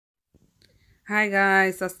Hi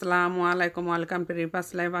guys, আসসালামু আলাইকুম। Welcome to রিপাস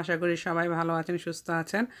live. আশা করি সবাই ভালো আছেন, সুস্থ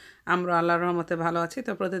আছেন। আমরা আল্লাহর রহমতে ভালো আছি।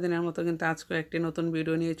 তো প্রতিদিনের মতো কিন্তু আজকে একটি নতুন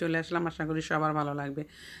ভিডিও নিয়ে চলে আসলাম। আশা করি সবার ভালো লাগবে।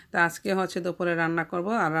 তো আজকে হচ্ছে দুপুরে রান্না করব,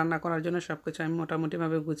 আর রান্না করার জন্য সব কিছু আমি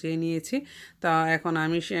মোটামুটিভাবে গুছিয়ে নিয়েছি। তো এখন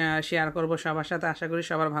আমি শেয়ার করব সবার সাথে, আশা করি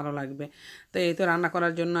সবার ভালো লাগবে। তো এই তো রান্না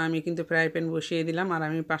করার জন্য আমি কিন্তু ফ্রাই প্যান বসিয়ে দিলাম, আর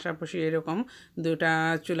আমি পাশাপাশি এরকম দুটা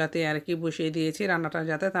চুলাতে আর কি বসিয়ে দিয়েছি, রান্নাটা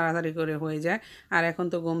যাতে তাড়াতাড়ি করে হয়ে যায়। আর এখন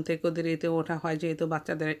তো ঘুম থেকে দেরিতে ওঠা হয়, যেহেতু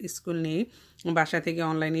বাচ্চাদের স্কুল নেই, বাসা থেকে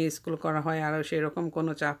অনলাইনে স্কুল করা হয়, আর সেরকম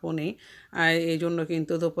কোনো চাপও নেই। এই জন্য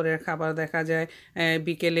কিন্তু দুপুরের খাবার দেখা যায়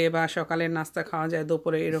বিকেলে বা সকালের নাস্তা খাওয়া যায়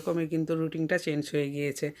দুপুরে, এরকমই কিন্তু রুটিনটা চেঞ্জ হয়ে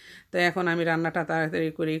গিয়েছে। তো এখন আমি রান্নাটা তাড়াতাড়ি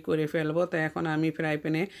করে ফেলবো। তো এখন আমি ফ্রাই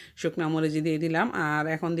প্যানে শুকনো মরিচ দিয়ে দিলাম, আর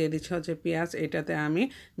এখন দিয়ে দিচ্ছি হচ্ছে পেঁয়াজ। এটাতে আমি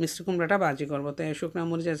মিষ্টি কুমড়াটা ভাজি করবো। তো শুকনো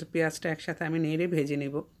মরিচ আর পেঁয়াজটা একসাথে আমি নেড়ে ভেজে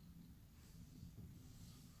নেব।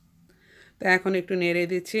 তো এখন একটু নেড়ে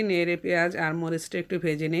দিচ্ছি, নেড়ে পেঁয়াজ আর মরিচটা একটু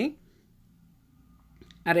ভেজে নেই।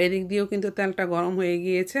 আর এদিক দিয়েও কিন্তু তেলটা গরম হয়ে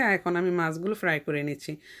গিয়েছে, এখন আমি মাছগুলো ফ্রাই করে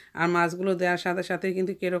নিচ্ছি। আর মাছগুলো দেওয়ার সাথে সাথে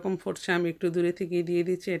কিন্তু কীরকম ফুটছে আমি একটু দূরে থেকে দিয়ে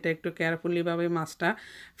দিচ্ছি। এটা একটু কেয়ারফুলিভাবে মাছটা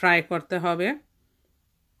ফ্রাই করতে হবে।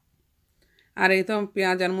 আর এই তো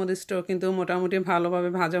পেঁয়াজ আর মরিচটাও কিন্তু মোটামুটি ভালোভাবে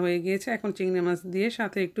ভাজা হয়ে গিয়েছে। এখন চিংড়ি মাছ দিয়ে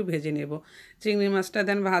সাথে একটু ভেজে নেব। চিংড়ি মাছটা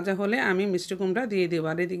দেন ভাজা হলে আমি মিষ্টি কুমড়া দিয়ে দেবো।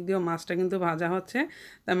 আর এদিক দিয়েও মাছটা কিন্তু ভাজা হচ্ছে।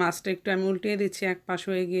 তা মাছটা একটু আমি উল্টিয়ে দিচ্ছি, এক পাশ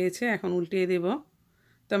হয়ে গিয়েছে, এখন উল্টিয়ে দেব।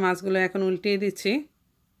 তো মাছগুলো এখন উল্টিয়ে দিচ্ছি।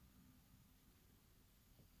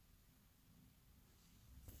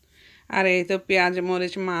 আর এই তো পেঁয়াজ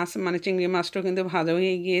মরিচ মাছ মানে চিংড়ি মাছটাও কিন্তু ভাজা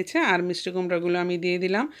হয়ে গিয়েছে, আর মিষ্টি কুমড়াগুলো আমি দিয়ে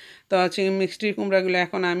দিলাম। তো মিষ্টি কুমড়াগুলো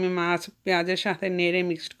এখন আমি মাছ পেঁয়াজের সাথে নেড়ে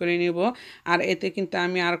মিক্সড করে নেব। আর এতে কিন্তু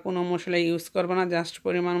আমি আর কোনো মশলা ইউজ করব না, জাস্ট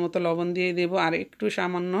পরিমাণ মতো লবণ দিয়ে দেবো, আর একটু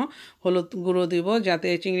সামান্য হলুদ গুঁড়ো দেব, যাতে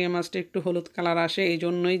চিংড়ি মাছটা একটু হলুদ কালার আসে, এই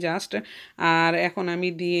জন্যই জাস্ট। আর এখন আমি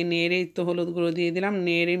দিয়ে নেড়ে তো হলুদ গুঁড়ো দিয়ে দিলাম,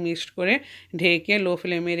 নেড়ে মিক্সড করে ঢেকে লো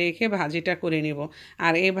ফ্লেমে রেখে ভাজিটা করে নেব।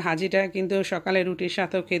 আর এই ভাজিটা কিন্তু সকালে রুটির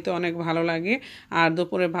সাথেও খেতে অনেক ভালো লাগে, আর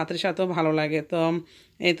দুপুরে ভাতের সাথেও ভালো লাগে। তো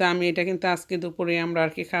এই তো আমি এটা কিন্তু আজকে দুপুরে আমরা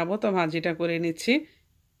আর কি খাবো, তো ভাজিটা করে নিচ্ছি।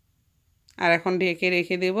 আর এখন ঢেকে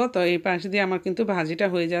রেখে দেব। তো এই পাশ দিয়ে আমার কিন্তু ভাজিটা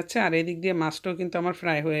হয়ে যাচ্ছে, আর এদিক দিয়ে মাছটাও কিন্তু আমার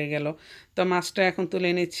ফ্রাই হয়ে গেল। তো মাছটা এখন তুলে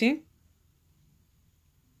নিচ্ছি।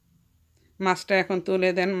 মাছটা এখন তুলে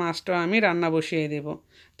দেন, মাছটা আমি রান্না বসিয়ে দেব।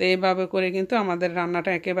 তো এইভাবে করে কিন্তু আমাদের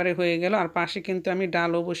রান্নাটা একেবারে হয়ে গেল। আর পাশে কিন্তু আমি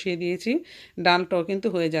ডালও বসিয়ে দিয়েছি, ডালটাও কিন্তু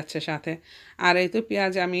হয়ে যাচ্ছে সাথে। আর এই তো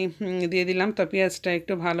পেঁয়াজ আমি দিয়ে দিলাম। তো পেঁয়াজটা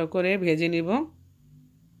একটু ভালো করে ভেজে নিব।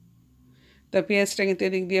 তো পেঁয়াজটা কিন্তু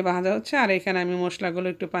এদিক দিয়ে ভাজা হচ্ছে, আর এখানে আমি মশলাগুলো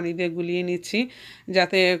একটু পানি দিয়ে গুলিয়ে নিচ্ছি,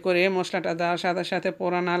 যাতে করে মশলাটা দেওয়ার সাথে সাথে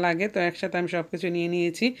পোড়া না লাগে। তো একসাথে আমি সব কিছু নিয়ে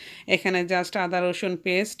নিয়েছি। এখানে জাস্ট আদা রসুন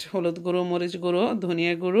পেস্ট, হলুদ গুঁড়ো, মরিচ গুঁড়ো,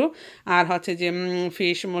 ধনিয়া গুঁড়ো, আর হচ্ছে যে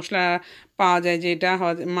ফিশ মশলা পাওয়া যায় যেটা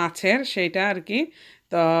মাছের, সেইটা আর কি।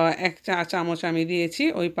 তো এক চামচ আমি দিয়েছি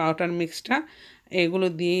ওই পাউডার মিক্সটা। এগুলো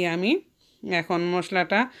দিয়েই আমি এখন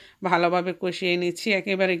মশলাটা ভালোভাবে কষিয়ে নিচ্ছি।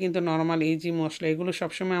 একেবারে কিন্তু নর্মাল ইজি মশলা, এগুলো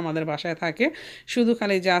সবসময় আমাদের বাসায় থাকে। শুধু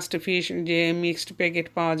খালি জাস্ট ফিশ যে মিক্সড প্যাকেট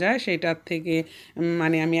পাওয়া যায় সেটার থেকে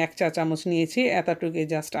মানে আমি 1 চা চামচ নিয়েছি, এতটুকু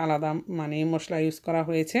জাস্ট আলাদা মানে মশলা ইউজ করা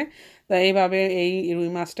হয়েছে। তো এইভাবে এই রুই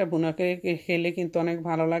মাছটা ভুনা করে খেলে কিন্তু অনেক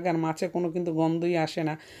ভালো লাগে, আর মাছে কোনো কিন্তু গন্ধই আসে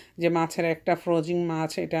না, যে মাছের একটা ফ্রোজিং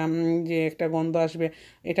মাছ এটা যে একটা গন্ধ আসবে,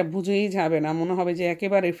 এটা বুঝেই যাবে না, মনে হবে যে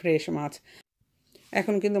একেবারে ফ্রেশ মাছ।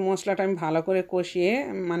 এখন কিন্তু মশলাটা আমি ভালো করে কষিয়ে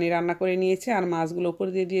মানে রান্না করে নিয়েছি, আর মাছগুলো উপর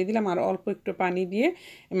দিয়ে দিয়ে দিলাম, আর অল্প একটু পানি দিয়ে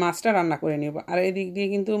মাছটা রান্না করে নেব। আর এদিক দিয়ে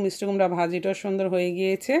কিন্তু মিষ্টি কুমড়া ভাজিটাও সুন্দর হয়ে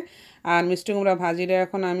গিয়েছে, আর মিষ্টি কুমড়া ভাজিটা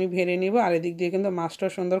এখন আমি ভেড়ে নিব, আর এদিক দিয়ে কিন্তু মাছটাও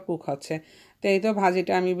সুন্দর কুক হচ্ছে। তো এই তো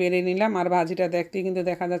ভাজিটা আমি বেড়ে নিলাম, আর ভাজিটা দেখতে কিন্তু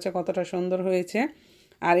দেখা যাচ্ছে কতটা সুন্দর হয়েছে।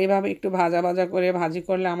 আর এভাবে একটু ভাজা ভাজা করে ভাজি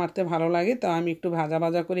করলে আমার তো ভালো লাগে, তো আমি একটু ভাজা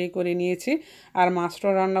ভাজা করেই করে নিয়েছি। আর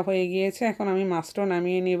মাছটাও রান্না হয়ে গিয়েছে, এখন আমি মাছটাও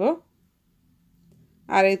নামিয়ে নিব।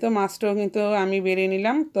 আর এই তো মাছটাও কিন্তু আমি বেরিয়ে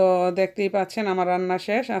নিলাম। তো দেখতেই পাচ্ছেন আমার রান্না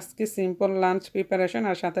শেষ। আজকে সিম্পল লাঞ্চ প্রিপারেশন,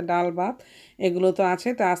 আর সাথে ডাল ভাত এগুলো তো আছে।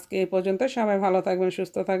 তো আজকে এই পর্যন্ত, সবাই ভালো থাকবেন,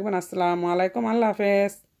 সুস্থ থাকবেন। আসসালামু আলাইকুম, আল্লাহ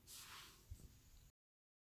হাফেজ।